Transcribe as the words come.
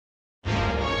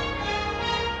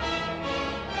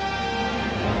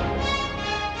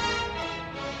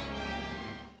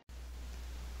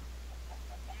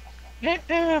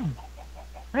Ma'am!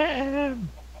 Ma'am!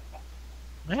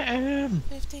 Ma'am!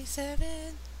 57,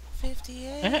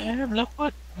 58. Ma'am, look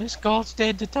what Miss Gold's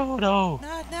did to Toto.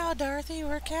 Not now, Dorothy,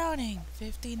 we're counting.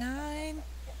 59.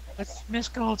 But Miss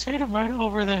Gold's hit him right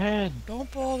over the head. Don't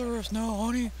bother us now,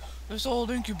 honey. This old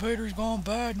incubator's gone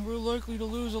bad and we're likely to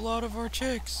lose a lot of our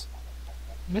chicks.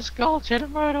 Miss Gold's hit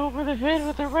him right over the head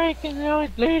with a rake and now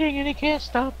he's bleeding and he can't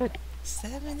stop it.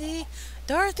 70.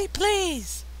 Dorothy,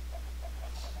 please.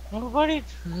 Nobody...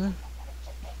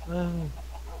 uh,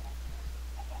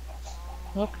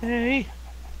 okay.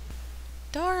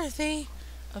 Dorothy,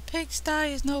 a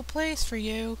pigsty is no place for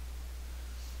you.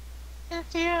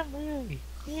 Yeah, really.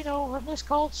 You know what Miss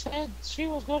Gold said she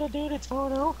was gonna do to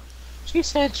Toto? She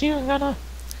said she was gonna...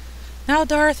 Now,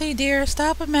 Dorothy, dear,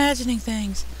 stop imagining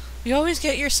things. You always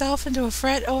get yourself into a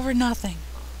fret over nothing.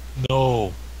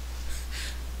 No.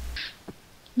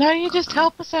 Now you just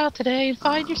help us out today and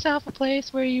find yourself a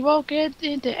place where you won't get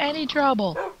into any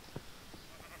trouble.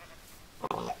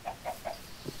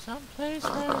 Some place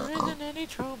where there isn't any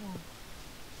trouble.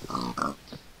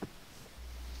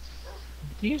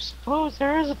 Do you suppose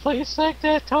there is a place like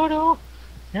that, Toto?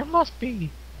 There must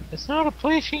be. It's not a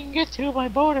place you can get to by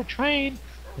boat or train.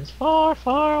 It's far,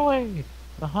 far away.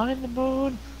 Behind the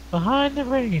moon, behind the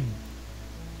rain.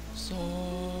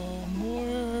 Somewhere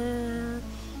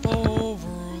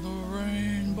over the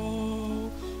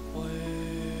rainbow,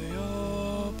 way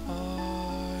up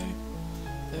high,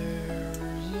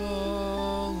 there's a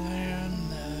land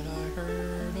that I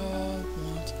heard of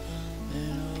once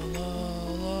in a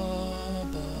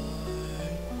lullaby.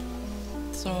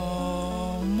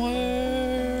 Somewhere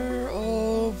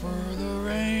over the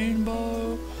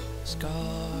rainbow,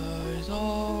 skies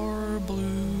are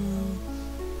blue,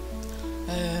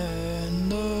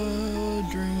 and the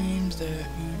dreams that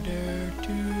you dare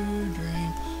to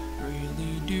dream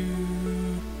really do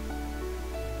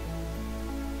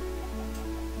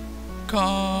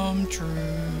come true.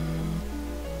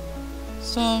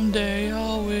 Someday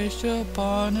I'll wish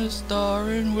upon a star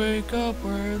and wake up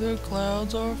where the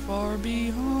clouds are far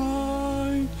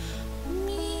behind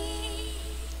me,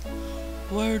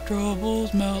 where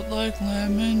troubles melt like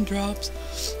lemon drops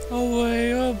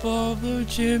away above the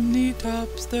chimney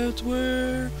tops. That's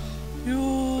where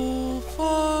you'll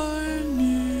find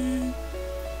me,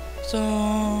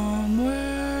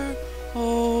 somewhere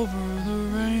over the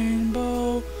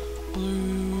rainbow.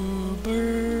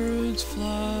 Bluebirds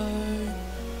fly.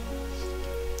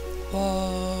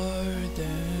 Why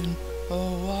then,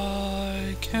 oh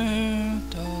why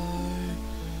can't I?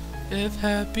 If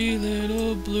happy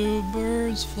little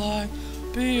bluebirds fly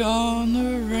beyond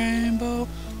the rainbow,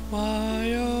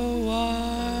 why oh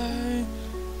why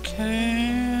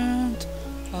can't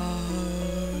I?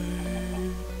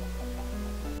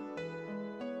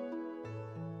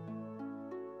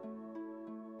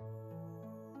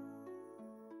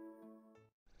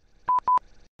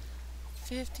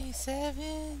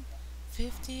 $57,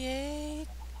 $58.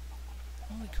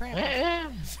 Holy crap.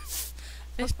 Ma'am!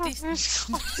 Look what Miss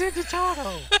Gold did to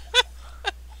Toto.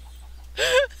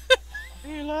 What are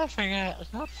you laughing at?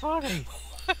 It's not funny.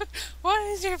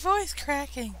 Why is your voice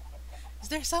cracking? Is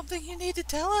there something you need to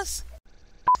tell us?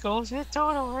 Miss Gold hit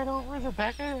Toto right over the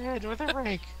back of the head with a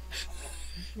rake.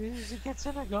 As he gets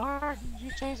in the garden, she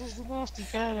chases the nasty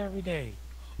cat every day.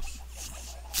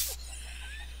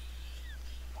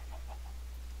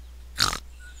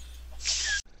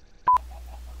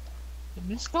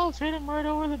 Miss Gold hit him right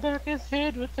over the back of his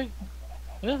head with the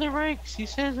rake. She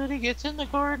says that he gets in the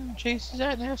garden, chases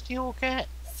that nasty old cat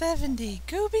 70.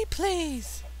 Gooby,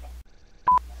 please.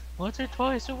 once or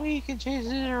twice a week and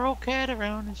chases her old cat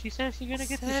around, and she says she's gonna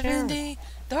get the sheriff. 70.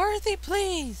 Dorothy,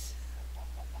 please.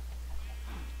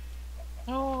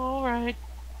 Oh, alright.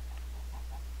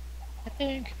 I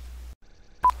think.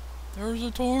 There's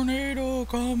a tornado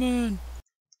coming.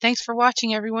 Thanks for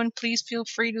watching, everyone. Please feel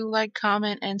free to like,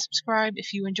 comment, and subscribe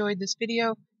if you enjoyed this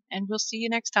video, and we'll see you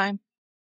next time.